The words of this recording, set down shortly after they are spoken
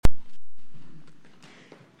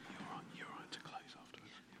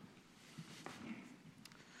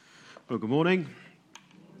Well, good morning.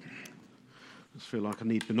 I just feel like I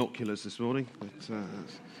need binoculars this morning, but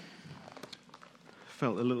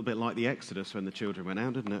felt a little bit like the Exodus when the children went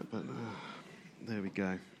out, didn't it? But there we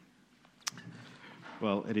go.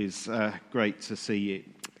 Well, it is great to see you.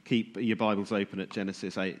 Keep your Bibles open at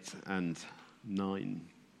Genesis 8 and 9.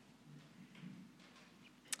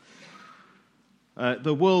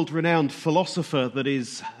 The world-renowned philosopher that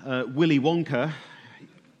is Willy Wonka.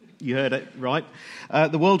 You heard it right.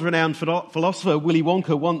 The world-renowned philosopher Willy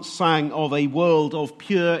Wonka once sang of a world of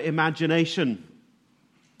pure imagination.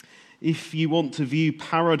 If you want to view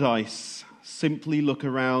paradise, simply look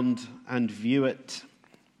around and view it.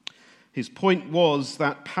 His point was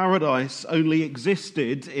that paradise only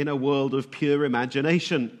existed in a world of pure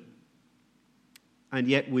imagination, and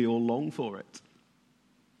yet we all long for it.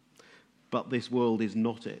 But this world is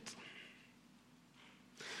not it.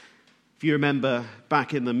 If you remember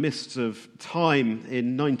back in the mists of time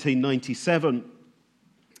in 1997,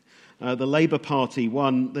 the Labour Party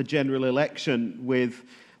won the general election with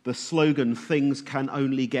the slogan, "Things can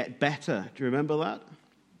only get better." Do you remember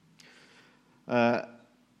that?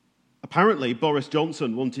 Apparently, Boris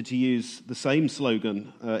Johnson wanted to use the same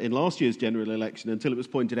slogan in last year's general election until it was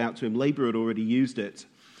pointed out to him Labour had already used it.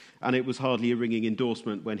 And it was hardly a ringing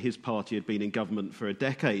endorsement when his party had been in government for a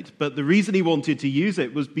decade. But the reason he wanted to use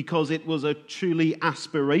it was because it was a truly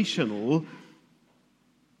aspirational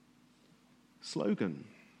slogan.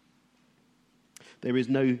 There is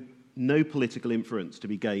no political inference to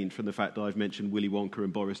be gained from the fact that I've mentioned Willy Wonka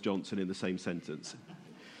and Boris Johnson in the same sentence.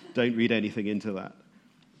 Don't read anything into that.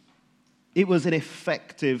 It was an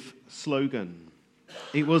effective slogan.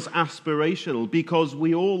 It was aspirational because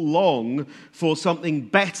we all long for something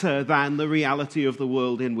better than the reality of the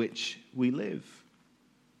world in which we live.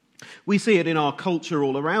 We see it in our culture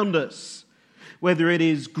all around us, whether it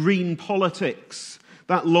is green politics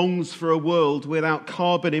that longs for a world without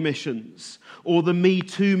carbon emissions, or the Me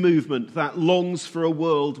Too movement that longs for a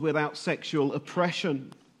world without sexual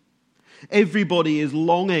oppression. Everybody is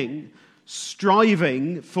longing,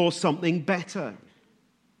 striving for something better.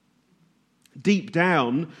 Deep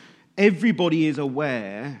down, everybody is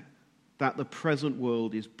aware that the present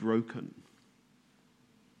world is broken.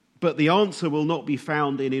 But the answer will not be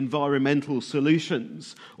found in environmental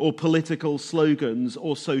solutions or political slogans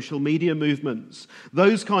or social media movements.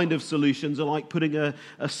 Those kind of solutions are like putting a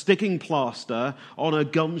sticking plaster on a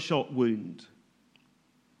gunshot wound.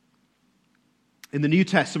 In the New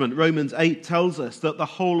Testament, Romans 8 tells us that the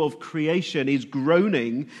whole of creation is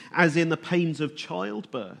groaning as in the pains of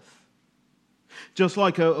childbirth. Just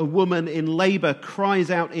like a woman in labor cries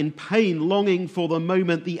out in pain, longing for the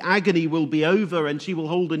moment the agony will be over and she will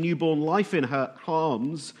hold a newborn life in her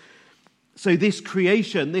arms, so this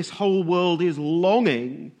creation, this whole world is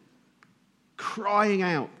longing, crying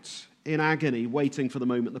out in agony, waiting for the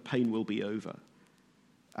moment the pain will be over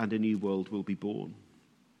and a new world will be born.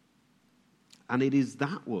 And it is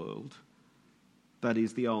that world that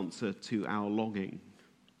is the answer to our longing.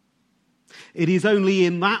 It is only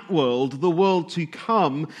in that world, the world to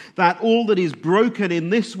come, that all that is broken in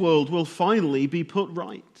this world will finally be put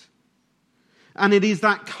right. And it is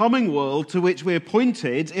that coming world to which we're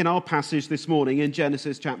pointed in our passage this morning in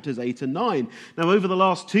Genesis chapters 8 and 9. Now, over the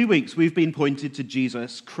last 2 weeks, we've been pointed to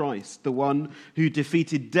Jesus Christ, the one who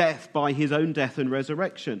defeated death by his own death and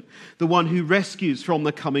resurrection, the one who rescues from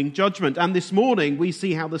the coming judgment. And this morning, we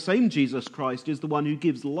see how the same Jesus Christ is the one who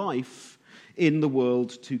gives life in the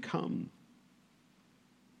world to come.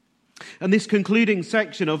 And this concluding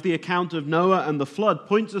section of the account of Noah and the flood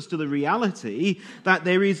points us to the reality that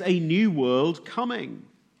there is a new world coming.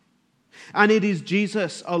 And it is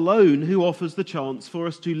Jesus alone who offers the chance for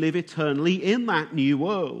us to live eternally in that new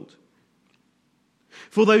world.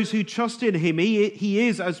 For those who trust in him, he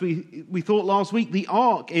is, as we thought last week, the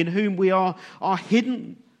ark in whom we are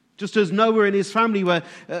hidden. Just as Noah and his family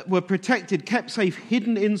were protected, kept safe,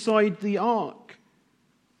 hidden inside the ark.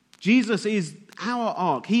 Jesus is our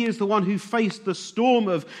ark. He is the one who faced the storm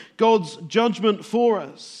of God's judgment for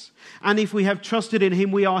us. And if we have trusted in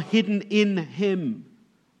him, we are hidden in him.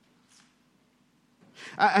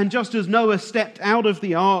 And just as Noah stepped out of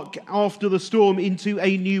the ark after the storm into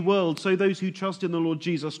a new world, so those who trust in the Lord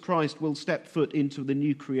Jesus Christ will step foot into the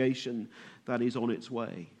new creation that is on its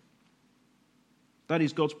way. That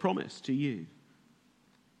is God's promise to you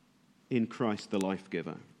in Christ the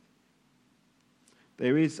life-giver.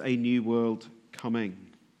 There is a new world coming.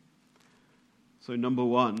 So number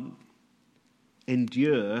one,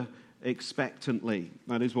 endure expectantly.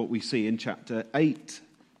 That is what we see in chapter 8.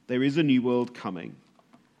 There is a new world coming.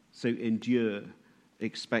 So endure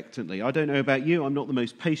expectantly. I don't know about you, I'm not the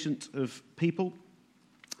most patient of people.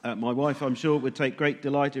 My wife, I'm sure, would take great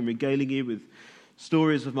delight in regaling you with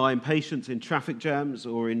stories of my impatience in traffic jams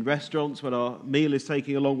or in restaurants when our meal is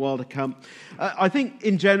taking a long while to come. I think,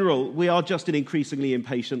 in general, we are just an increasingly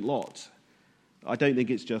impatient lot. I don't think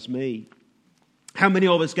it's just me. How many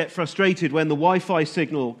of us get frustrated when the Wi-Fi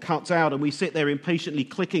signal cuts out and we sit there impatiently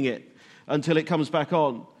clicking it until it comes back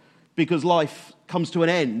on because life comes to an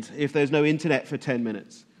end if there's no internet for 10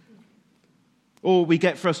 minutes? Or we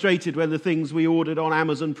get frustrated when the things we ordered on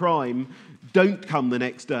Amazon Prime don't come the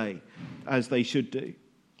next day as they should do.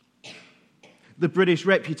 The British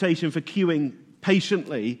reputation for queuing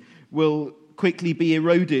patiently will quickly be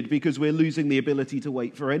eroded because we're losing the ability to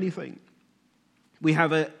wait for anything. We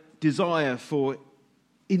have a desire for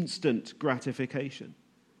instant gratification.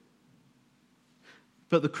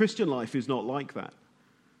 But the Christian life is not like that.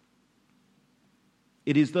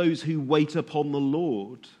 It is those who wait upon the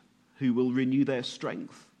Lord who will renew their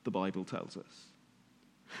strength, the Bible tells us.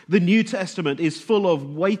 The New Testament is full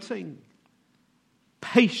of waiting,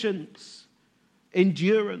 patience,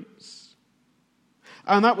 endurance.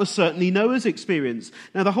 And that was certainly Noah's experience.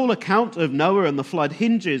 Now, the whole account of Noah and the flood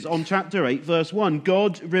hinges on chapter 8, verse 1.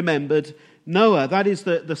 God remembered Noah. That is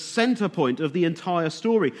the center point of the entire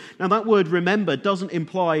story. Now, that word remember doesn't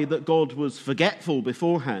imply that God was forgetful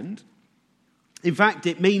beforehand. In fact,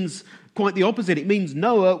 it means quite the opposite. It means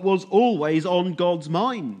Noah was always on God's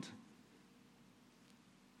mind.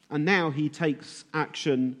 And now he takes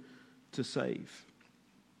action to save.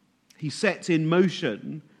 He sets in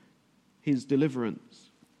motion his deliverance,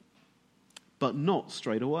 but not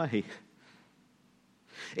straight away.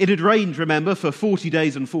 It had rained, remember, for 40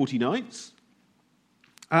 days and 40 nights.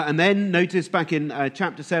 And then, notice back in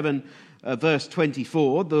chapter 7, verse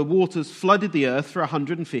 24, the waters flooded the earth for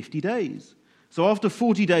 150 days. So after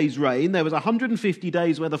 40 days' rain, there was 150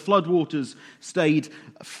 days where the floodwaters stayed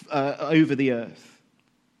over the earth.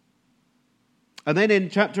 And then in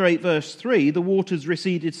chapter 8, verse 3, the waters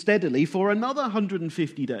receded steadily for another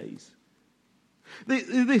 150 days.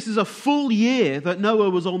 This is a full year that Noah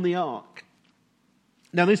was on the ark.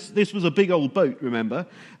 Now, this was a big old boat, remember?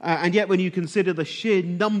 And yet when you consider the sheer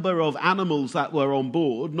number of animals that were on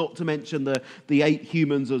board, not to mention the 8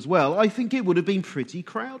 humans as well, I think it would have been pretty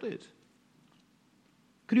crowded.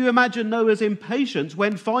 Could you imagine Noah's impatience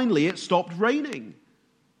when finally it stopped raining?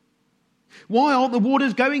 Why aren't the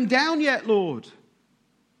waters going down yet, Lord?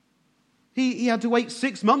 He had to wait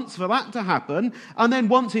 6 months for that to happen. And then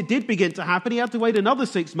once it did begin to happen, he had to wait another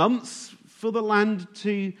 6 months for the land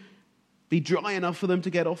to be dry enough for them to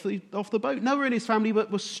get off the boat. Noah and his family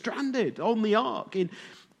were stranded on the ark in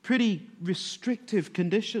pretty restrictive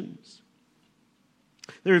conditions.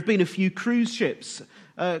 There have been a few cruise ships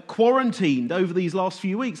quarantined over these last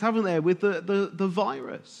few weeks, haven't there, with the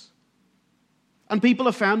virus. And people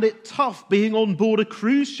have found it tough being on board a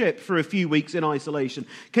cruise ship for a few weeks in isolation.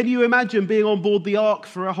 Can you imagine being on board the ark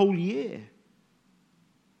for a whole year?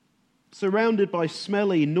 Surrounded by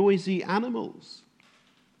smelly, noisy animals.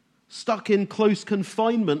 Stuck in close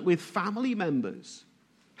confinement with family members.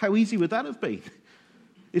 How easy would that have been?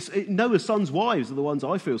 Noah's sons' wives are the ones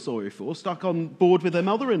I feel sorry for, stuck on board with their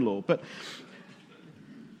mother-in-law. But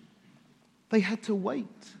they had to wait.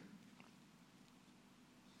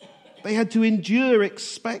 They had to endure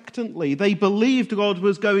expectantly. They believed God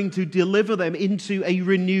was going to deliver them into a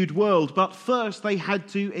renewed world. But first they had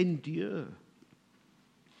to endure,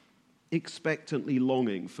 expectantly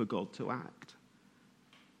longing for God to act.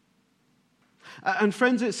 And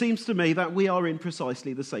friends, it seems to me that we are in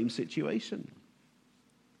precisely the same situation.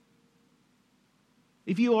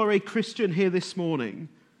 If you are a Christian here this morning,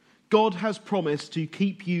 God has promised to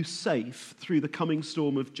keep you safe through the coming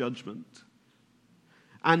storm of judgment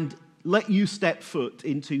and let you step foot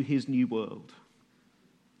into his new world.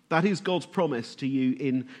 That is God's promise to you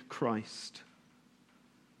in Christ.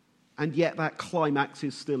 And yet that climax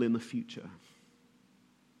is still in the future.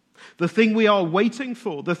 The thing we are waiting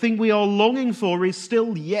for, the thing we are longing for is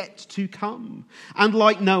still yet to come. And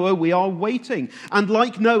like Noah, we are waiting. And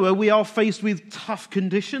like Noah, we are faced with tough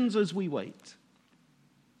conditions as we wait.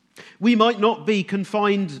 We might not be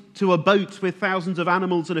confined to a boat with thousands of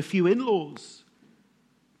animals and a few in-laws,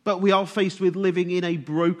 but we are faced with living in a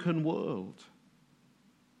broken world,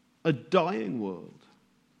 a dying world,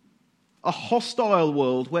 a hostile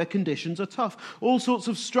world where conditions are tough, all sorts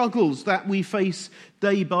of struggles that we face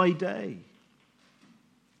day by day,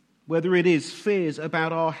 whether it is fears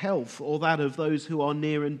about our health or that of those who are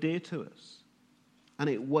near and dear to us, and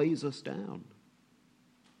it weighs us down.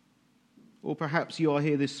 Or perhaps you are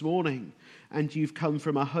here this morning and you've come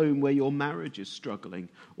from a home where your marriage is struggling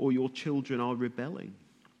or your children are rebelling,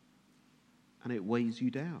 and it weighs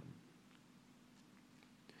you down.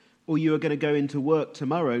 Or you are going to go into work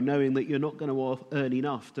tomorrow knowing that you're not going to earn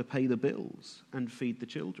enough to pay the bills and feed the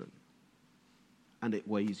children. And it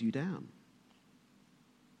weighs you down.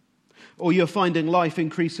 Or you're finding life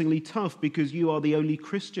increasingly tough because you are the only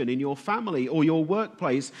Christian in your family or your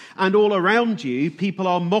workplace, and all around you, people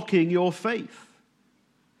are mocking your faith.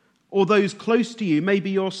 Or those close to you,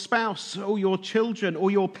 maybe your spouse or your children or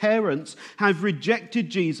your parents, have rejected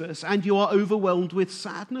Jesus, and you are overwhelmed with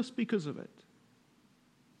sadness because of it.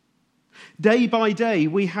 Day by day,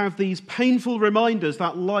 we have these painful reminders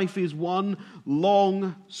that life is one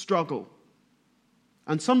long struggle.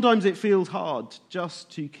 And sometimes it feels hard just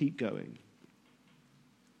to keep going,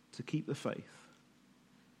 to keep the faith.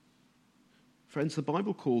 Friends, the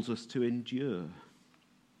Bible calls us to endure.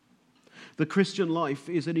 The Christian life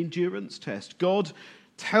is an endurance test. God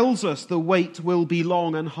tells us the wait will be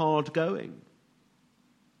long and hard going.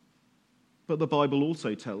 But the Bible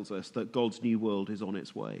also tells us that God's new world is on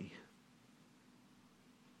its way.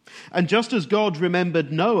 And just as God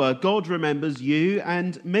remembered Noah, God remembers you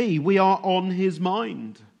and me. We are on his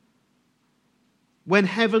mind. When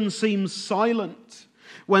heaven seems silent,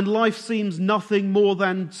 when life seems nothing more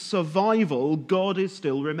than survival, God is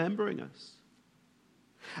still remembering us.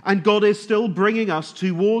 And God is still bringing us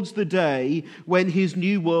towards the day when his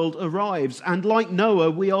new world arrives. And like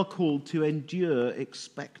Noah, we are called to endure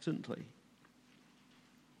expectantly.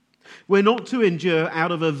 We're not to endure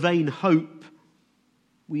out of a vain hope.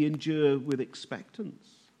 We endure with expectance.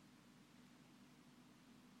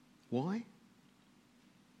 Why?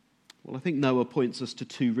 Well, I think Noah points us to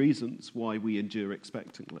two reasons why we endure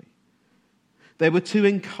expectantly. There were two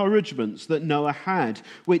encouragements that Noah had,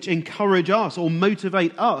 which encourage us or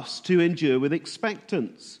motivate us to endure with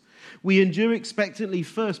expectance. We endure expectantly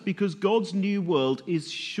first because God's new world is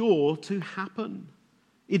sure to happen.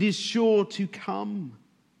 It is sure to come.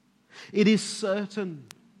 It is certain.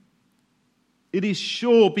 It is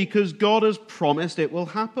sure because God has promised it will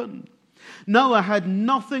happen. Noah had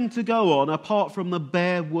nothing to go on apart from the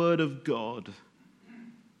bare word of God.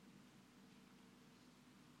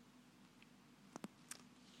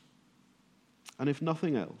 And if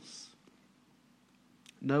nothing else,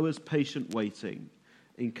 Noah's patient waiting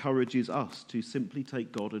encourages us to simply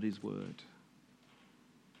take God at his word,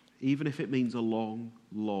 even if it means a long,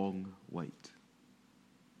 long wait.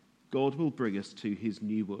 God will bring us to his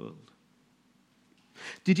new world.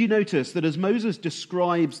 Did you notice that as Moses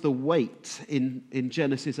describes the wait in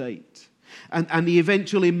Genesis 8 and the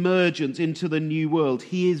eventual emergence into the new world,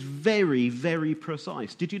 he is very, very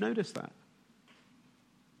precise. Did you notice that?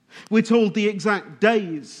 We're told the exact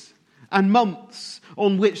days and months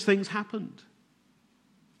on which things happened.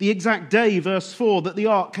 The exact day, verse 4, that the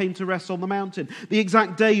ark came to rest on the mountain. The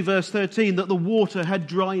exact day, verse 13, that the water had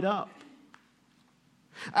dried up.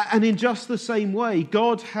 And in just the same way,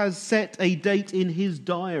 God has set a date in his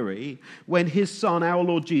diary when his Son, our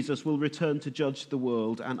Lord Jesus, will return to judge the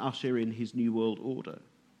world and usher in his new world order.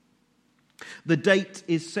 The date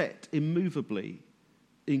is set immovably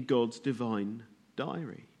in God's divine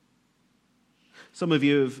diary. Some of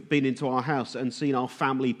you have been into our house and seen our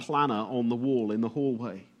family planner on the wall in the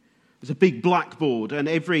hallway. There's a big blackboard, and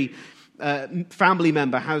every family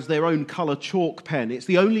member has their own colour chalk pen. It's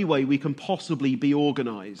the only way we can possibly be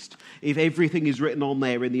organised if everything is written on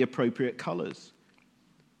there in the appropriate colours.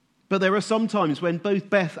 But there are some times when both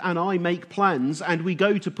Beth and I make plans and we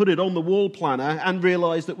go to put it on the wall planner and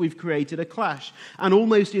realise that we've created a clash. And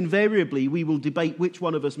almost invariably we will debate which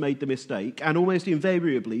one of us made the mistake, and almost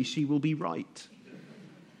invariably she will be right.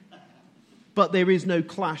 But there is no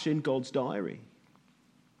clash in God's diary.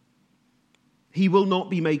 He will not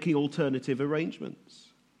be making alternative arrangements.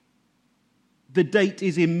 The date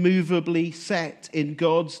is immovably set in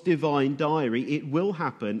God's divine diary. It will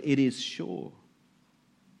happen. It is sure.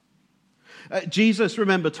 Jesus,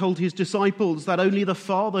 remember, told his disciples that only the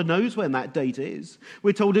Father knows when that date is.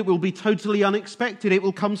 We're told it will be totally unexpected. It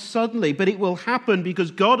will come suddenly, but it will happen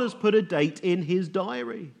because God has put a date in his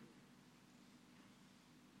diary.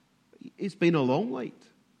 It's been a long wait.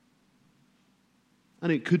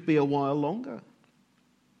 And it could be a while longer.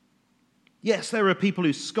 Yes, there are people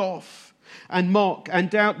who scoff and mock and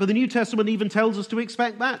doubt, but the New Testament even tells us to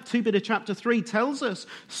expect that. 2 Peter chapter 3 tells us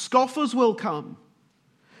scoffers will come.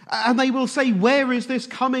 And they will say, where is this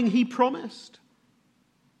coming he promised?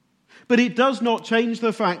 But it does not change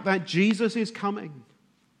the fact that Jesus is coming.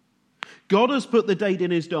 God has put the date in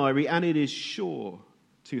his diary, and it is sure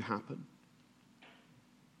to happen.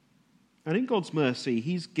 And in God's mercy,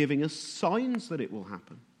 he's giving us signs that it will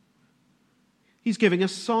happen. He's giving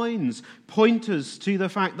us signs, pointers to the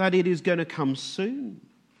fact that it is going to come soon.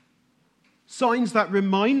 Signs that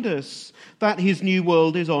remind us that his new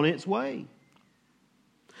world is on its way.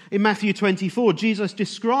 In Matthew 24, Jesus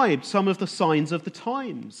described some of the signs of the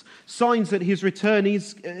times, signs that his return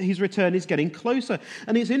is getting closer.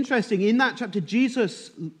 And it's interesting, in that chapter,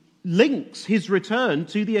 Jesus links his return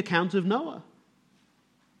to the account of Noah.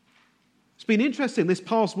 It's been interesting this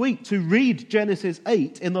past week to read Genesis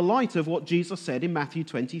 8 in the light of what Jesus said in Matthew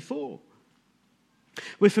 24.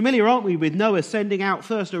 We're familiar, aren't we, with Noah sending out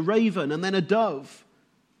first a raven and then a dove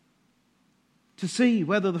to see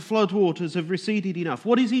whether the floodwaters have receded enough.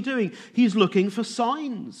 What is he doing? He's looking for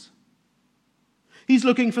signs. He's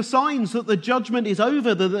looking for signs that the judgment is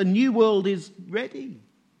over, that the new world is ready.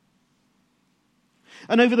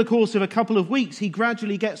 And over the course of a couple of weeks, he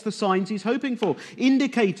gradually gets the signs he's hoping for.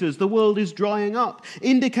 Indicators the world is drying up.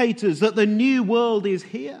 Indicators that the new world is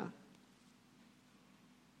here.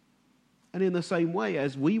 And in the same way,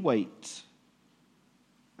 as we wait,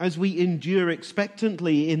 as we endure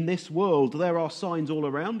expectantly in this world, there are signs all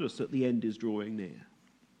around us that the end is drawing near,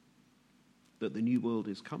 that the new world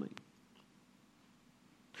is coming.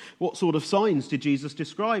 What sort of signs did Jesus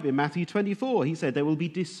describe in Matthew 24? He said there will be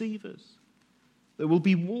deceivers, there will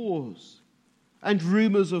be wars and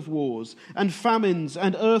rumors of wars and famines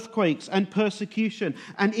and earthquakes and persecution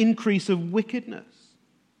and increase of wickedness.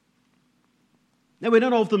 Now, in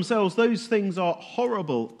and of themselves, those things are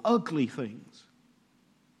horrible, ugly things.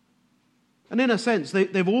 And in a sense,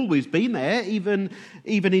 they've always been there. Even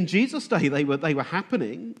in Jesus' day, they were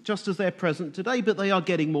happening, just as they're present today, but they are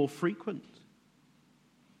getting more frequent.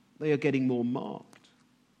 They are getting more marked.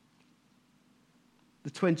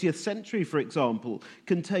 The 20th century, for example,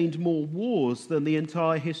 contained more wars than the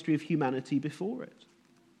entire history of humanity before it.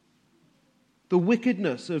 The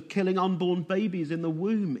wickedness of killing unborn babies in the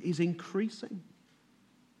womb is increasing.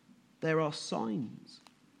 There are signs.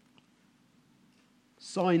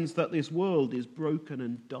 Signs that this world is broken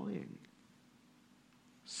and dying.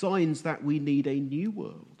 Signs that we need a new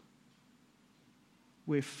world.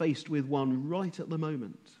 We're faced with one right at the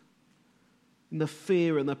moment. In the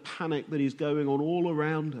fear and the panic that is going on all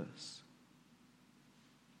around us,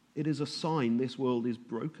 it is a sign this world is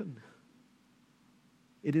broken.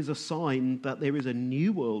 It is a sign that there is a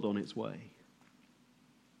new world on its way.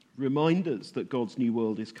 Reminders that God's new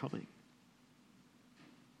world is coming.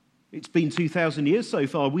 It's been 2,000 years so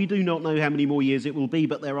far. We do not know how many more years it will be,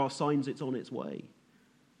 but there are signs it's on its way.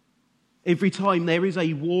 Every time there is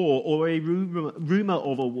a war or a rumor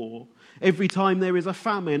of a war, every time there is a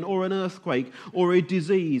famine or an earthquake or a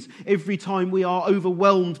disease, every time we are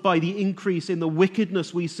overwhelmed by the increase in the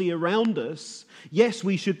wickedness we see around us, yes,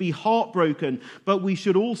 we should be heartbroken, but we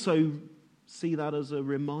should also see that as a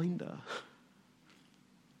reminder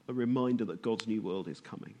that God's new world is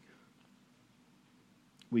coming.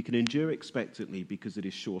 We can endure expectantly because it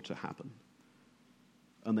is sure to happen,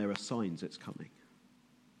 and there are signs it's coming.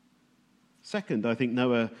 Second, I think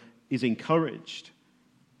Noah is encouraged,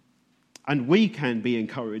 and we can be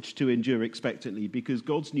encouraged to endure expectantly because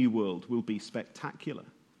God's new world will be spectacular.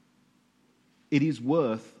 It is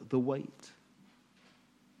worth the wait.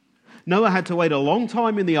 Noah had to wait a long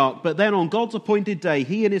time in the ark, but then on God's appointed day,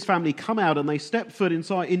 he and his family come out and they step foot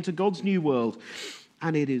into God's new world,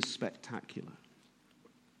 and it is spectacular.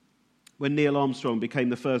 When Neil Armstrong became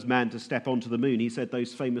the first man to step onto the moon, he said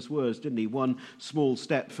those famous words, didn't he? One small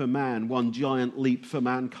step for man, one giant leap for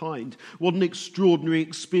mankind. What an extraordinary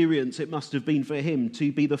experience it must have been for him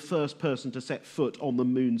to be the first person to set foot on the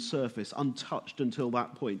moon's surface, untouched until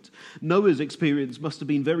that point. Noah's experience must have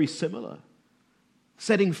been very similar.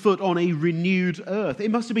 Setting foot on a renewed earth.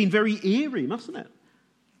 It must have been very eerie, mustn't it?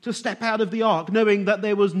 To step out of the ark knowing that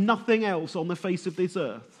there was nothing else on the face of this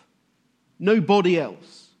earth. Nobody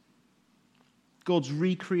else. God's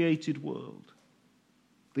recreated world.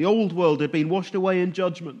 The old world had been washed away in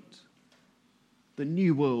judgment. The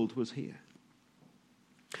new world was here.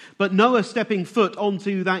 But Noah stepping foot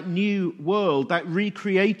onto that new world, that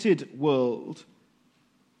recreated world,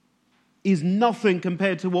 is nothing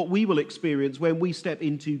compared to what we will experience when we step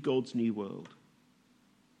into God's new world.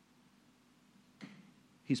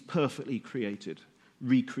 His perfectly created,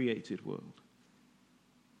 recreated world.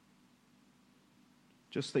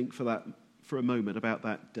 Just think for a moment about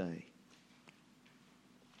that day.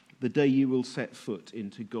 The day you will set foot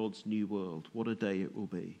into God's new world. What a day it will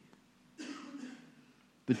be.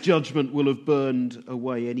 The judgment will have burned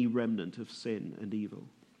away any remnant of sin and evil.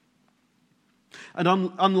 And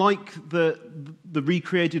unlike the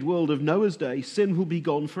recreated world of Noah's day, sin will be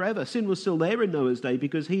gone forever. Sin was still there in Noah's day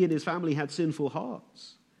because he and his family had sinful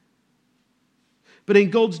hearts. But in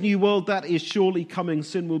God's new world, that is surely coming.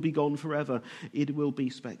 Sin will be gone forever. It will be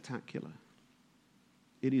spectacular.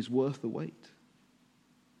 it is worth the wait.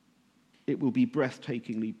 It will be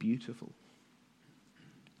breathtakingly beautiful.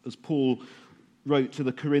 As Paul wrote to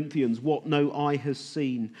the Corinthians, what no eye has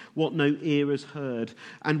seen, what no ear has heard,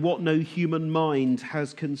 and what no human mind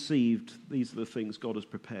has conceived, these are the things God has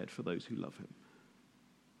prepared for those who love him.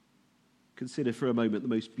 Consider for a moment the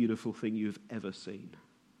most beautiful thing you've ever seen.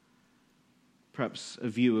 Perhaps a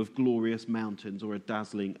view of glorious mountains or a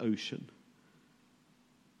dazzling ocean.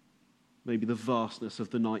 Maybe the vastness of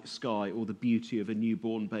the night sky or the beauty of a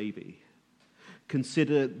newborn baby.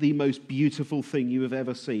 Consider the most beautiful thing you have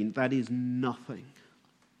ever seen. That is nothing.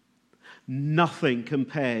 Nothing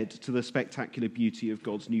compared to the spectacular beauty of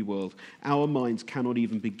God's new world. Our minds cannot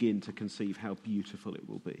even begin to conceive how beautiful it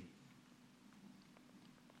will be.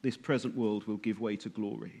 This present world will give way to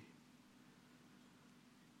glory.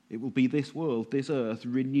 It will be this world, this earth,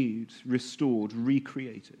 renewed, restored,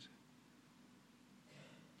 recreated.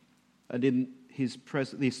 And in this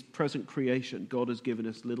present creation, God has given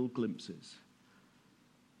us little glimpses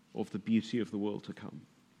of the beauty of the world to come.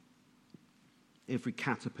 Every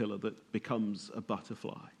caterpillar that becomes a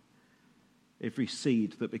butterfly, every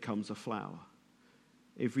seed that becomes a flower,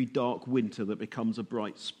 every dark winter that becomes a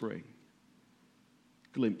bright spring,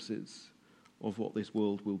 glimpses of what this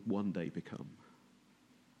world will one day become.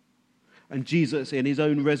 And Jesus, in his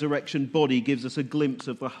own resurrection body, gives us a glimpse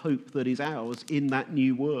of the hope that is ours in that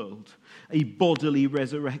new world, a bodily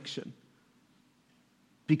resurrection,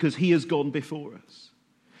 because he has gone before us.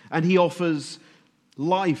 And he offers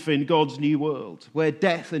life in God's new world, where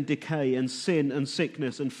death and decay and sin and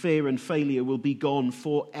sickness and fear and failure will be gone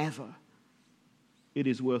forever. It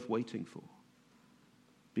is worth waiting for,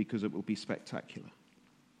 because it will be spectacular.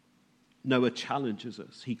 Noah challenges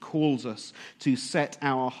us. He calls us to set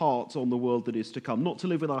our hearts on the world that is to come. Not to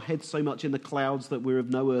live with our heads so much in the clouds that we're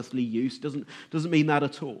of no earthly use. Doesn't mean that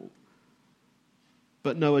at all.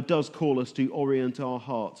 But Noah does call us to orient our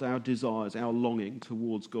hearts, our desires, our longing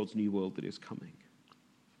towards God's new world that is coming.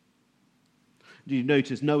 Do you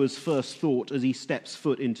notice Noah's first thought as he steps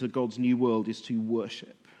foot into God's new world is to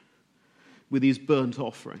worship with his burnt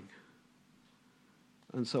offering.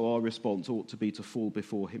 And so our response ought to be to fall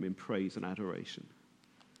before him in praise and adoration,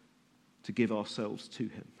 to give ourselves to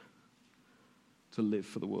him, to live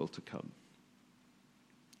for the world to come.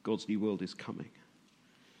 God's new world is coming.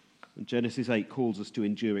 And Genesis 8 calls us to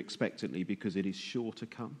endure expectantly because it is sure to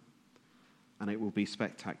come and it will be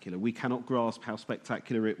spectacular. We cannot grasp how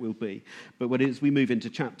spectacular it will be. But as we move into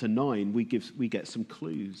chapter 9, we get some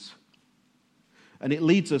clues. And it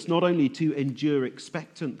leads us not only to endure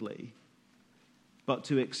expectantly, but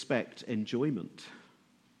to expect enjoyment.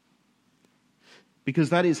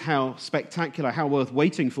 Because that is how spectacular, how worth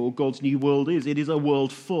waiting for God's new world is. It is a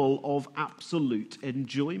world full of absolute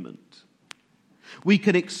enjoyment. We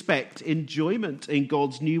can expect enjoyment in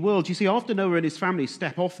God's new world. You see, after Noah and his family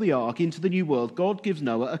step off the ark into the new world, God gives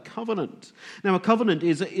Noah a covenant. Now, a covenant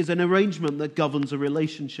is an arrangement that governs a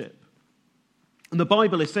relationship. And the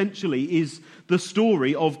Bible essentially is the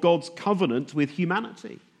story of God's covenant with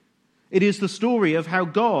humanity. It is the story of how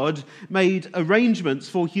God made arrangements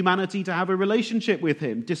for humanity to have a relationship with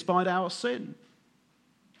him despite our sin.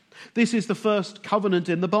 This is the first covenant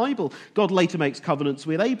in the Bible. God later makes covenants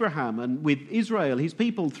with Abraham and with Israel, his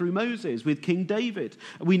people, through Moses, with King David.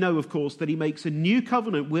 We know, of course, that he makes a new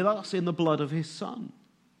covenant with us in the blood of his Son.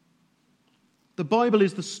 The Bible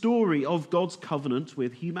is the story of God's covenant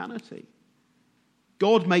with humanity.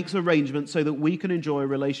 God makes arrangements so that we can enjoy a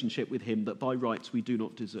relationship with him that by rights we do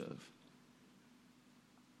not deserve.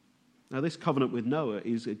 Now, this covenant with Noah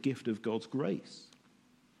is a gift of God's grace.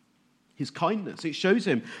 His kindness. It shows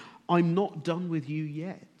him, I'm not done with you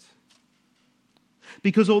yet.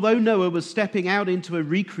 Because although Noah was stepping out into a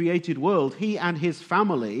recreated world, he and his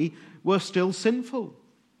family were still sinful.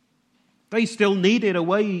 They still needed a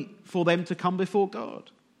way for them to come before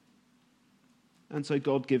God. And so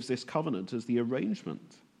God gives this covenant as the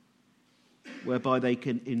arrangement whereby they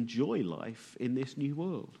can enjoy life in this new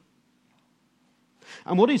world.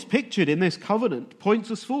 And what is pictured in this covenant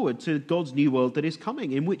points us forward to God's new world that is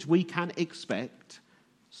coming, in which we can expect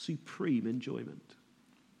supreme enjoyment.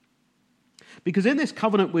 Because in this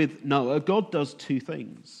covenant with Noah, God does two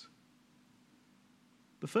things.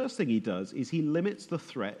 The first thing he does is he limits the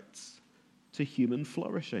threats to human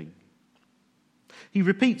flourishing. He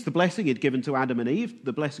repeats the blessing he'd given to Adam and Eve,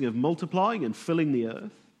 the blessing of multiplying and filling the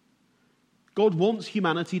earth. God wants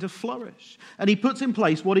humanity to flourish, and he puts in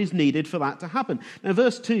place what is needed for that to happen. Now,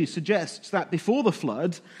 verse 2 suggests that before the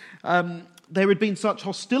flood, there had been such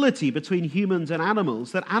hostility between humans and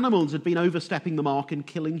animals that animals had been overstepping the mark and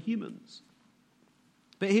killing humans.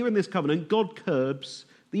 But here in this covenant, God curbs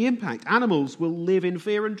The impact: animals will live in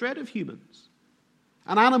fear and dread of humans.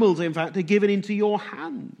 And animals, in fact, are given into your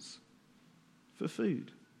hands for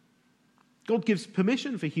food. God gives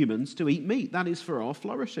permission for humans to eat meat. That is for our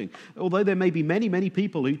flourishing. Although there may be many, many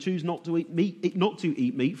people who choose not to eat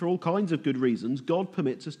meat for all kinds of good reasons, God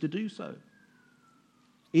permits us to do so.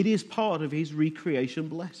 It is part of his recreation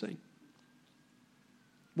blessing.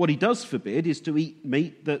 What he does forbid is to eat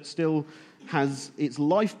meat that still has its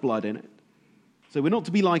lifeblood in it. So we're not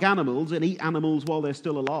to be like animals and eat animals while they're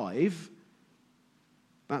still alive.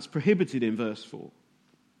 That's prohibited in verse 4.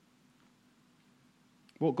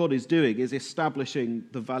 What God is doing is establishing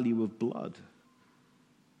the value of blood.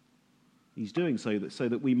 He's doing so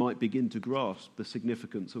that we might begin to grasp the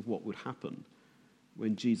significance of what would happen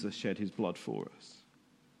when Jesus shed his blood for us.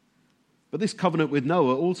 But this covenant with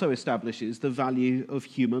Noah also establishes the value of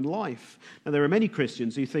human life. Now, there are many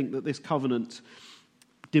Christians who think that this covenant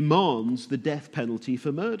demands the death penalty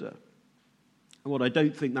for murder. And what I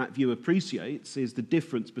don't think that view appreciates is the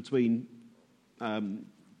difference between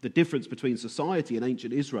society in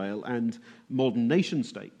ancient Israel and modern nation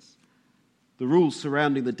states. The rules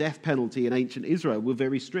surrounding the death penalty in ancient Israel were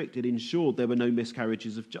very strict. It ensured there were no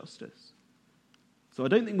miscarriages of justice. So I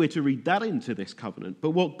don't think we're to read that into this covenant.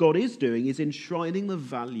 But what God is doing is enshrining the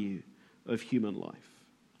value of human life.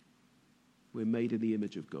 We're made in the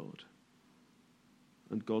image of God.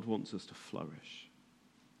 And God wants us to flourish.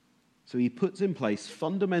 So he puts in place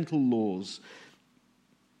fundamental laws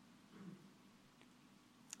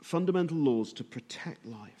to protect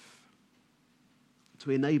life,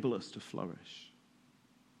 to enable us to flourish.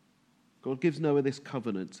 God gives Noah this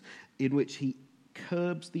covenant in which he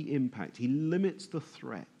curbs the impact, he limits the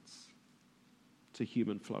threats to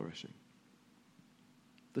human flourishing.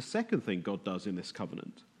 The second thing God does in this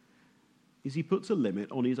covenant is he puts a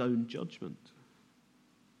limit on his own judgment.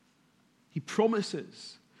 He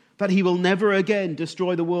promises that he will never again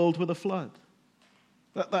destroy the world with a flood.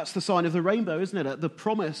 That's the sign of the rainbow, isn't it? The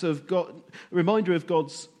promise of God, a reminder of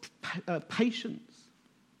God's patience.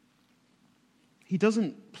 He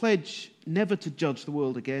doesn't pledge never to judge the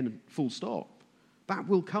world again, full stop. That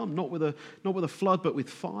will come, not with a flood, but with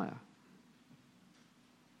fire.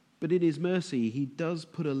 But in his mercy, he does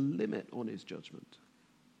put a limit on his judgment.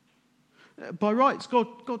 By rights,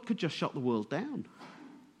 God could just shut the world down.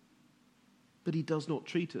 But he does not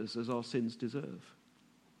treat us as our sins deserve.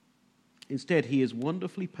 Instead, he is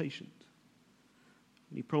wonderfully patient.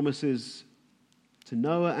 And he promises to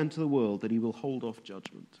Noah and to the world that he will hold off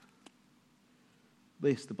judgment.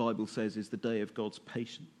 This, the Bible says, is the day of God's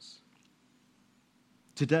patience.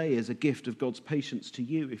 Today is a gift of God's patience to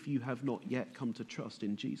you if you have not yet come to trust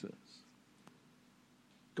in Jesus.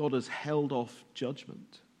 God has held off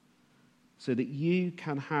judgment so that you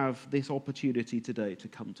can have this opportunity today to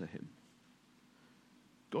come to him.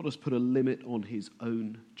 God has put a limit on his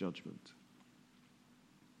own judgment.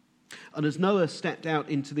 And as Noah stepped out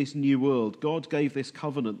into this new world, God gave this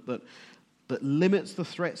covenant that limits the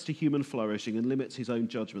threats to human flourishing and limits his own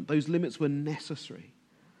judgment. Those limits were necessary.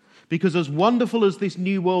 Because as wonderful as this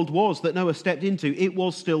new world was that Noah stepped into, it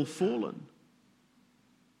was still fallen.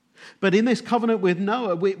 But in this covenant with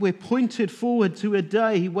Noah, we're pointed forward to a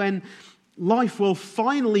day when life will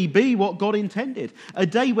finally be what God intended. A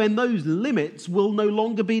day when those limits will no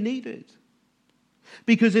longer be needed.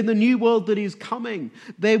 Because in the new world that is coming,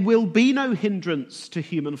 there will be no hindrance to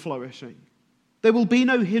human flourishing. There will be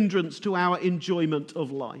no hindrance to our enjoyment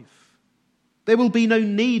of life. There will be no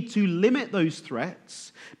need to limit those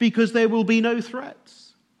threats because there will be no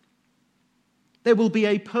threats. There will be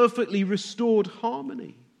a perfectly restored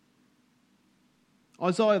harmony.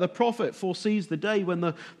 Isaiah the prophet foresees the day when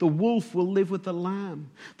the wolf will live with the lamb,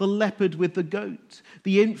 the leopard with the goat,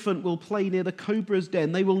 the infant will play near the cobra's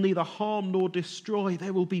den. They will neither harm nor destroy.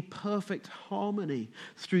 There will be perfect harmony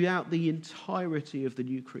throughout the entirety of the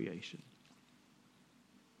new creation.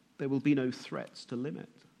 There will be no threats to limit.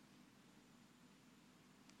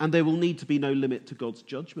 And there will need to be no limit to God's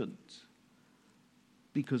judgment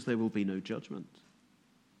because there will be no judgment.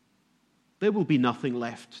 There will be nothing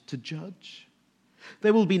left to judge.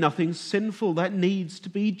 There will be nothing sinful that needs to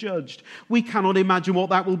be judged. We cannot imagine what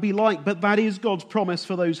that will be like, but that is God's promise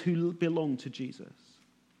for those who belong to Jesus.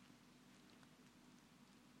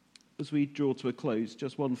 As we draw to a close,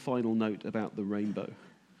 just one final note about the rainbow.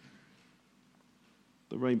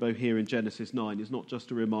 The rainbow here in Genesis 9 is not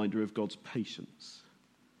just a reminder of God's patience.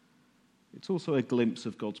 It's also a glimpse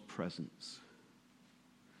of God's presence.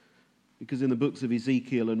 Because in the books of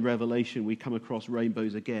Ezekiel and Revelation, we come across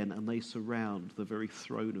rainbows again, and they surround the very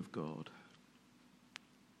throne of God.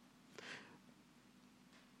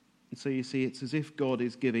 And so you see, it's as if God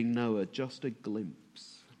is giving Noah just a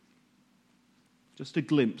glimpse Just a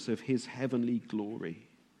glimpse of his heavenly glory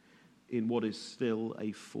in what is still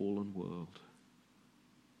a fallen world.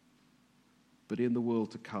 But in the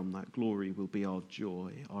world to come, that glory will be our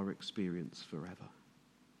joy, our experience forever.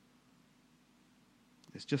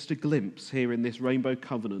 It's just a glimpse here in this rainbow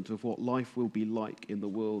covenant of what life will be like in the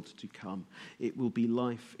world to come. It will be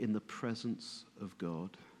life in the presence of God.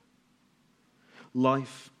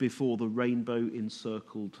 Life before the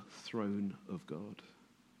rainbow-encircled throne of God.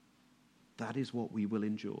 That is what we will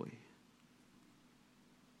enjoy.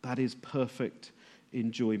 That is perfect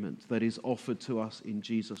enjoyment that is offered to us in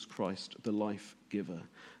Jesus Christ, the life giver.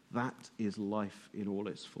 That is life in all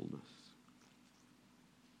its fullness.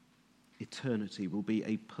 Eternity will be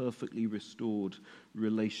a perfectly restored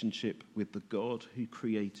relationship with the God who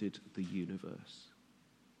created the universe.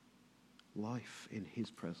 Life in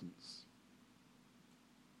his presence.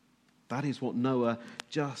 That is what Noah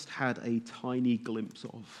just had a tiny glimpse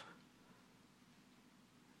of.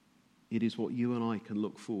 It is what you and I can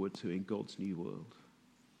look forward to in God's new world.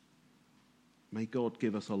 May God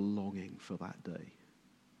give us a longing for that day,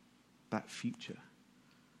 that future,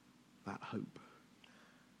 that hope.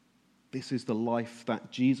 This is the life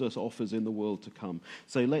that Jesus offers in the world to come.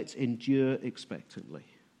 So let's endure expectantly.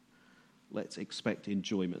 Let's expect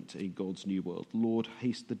enjoyment in God's new world. Lord,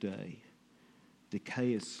 haste the day.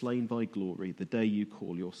 Decay is slain by glory, the day you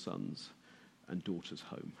call your sons and daughters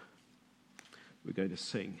home. We're going to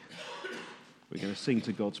sing. We're going to sing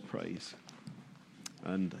to God's praise.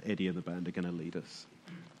 And Eddie and the band are going to lead us.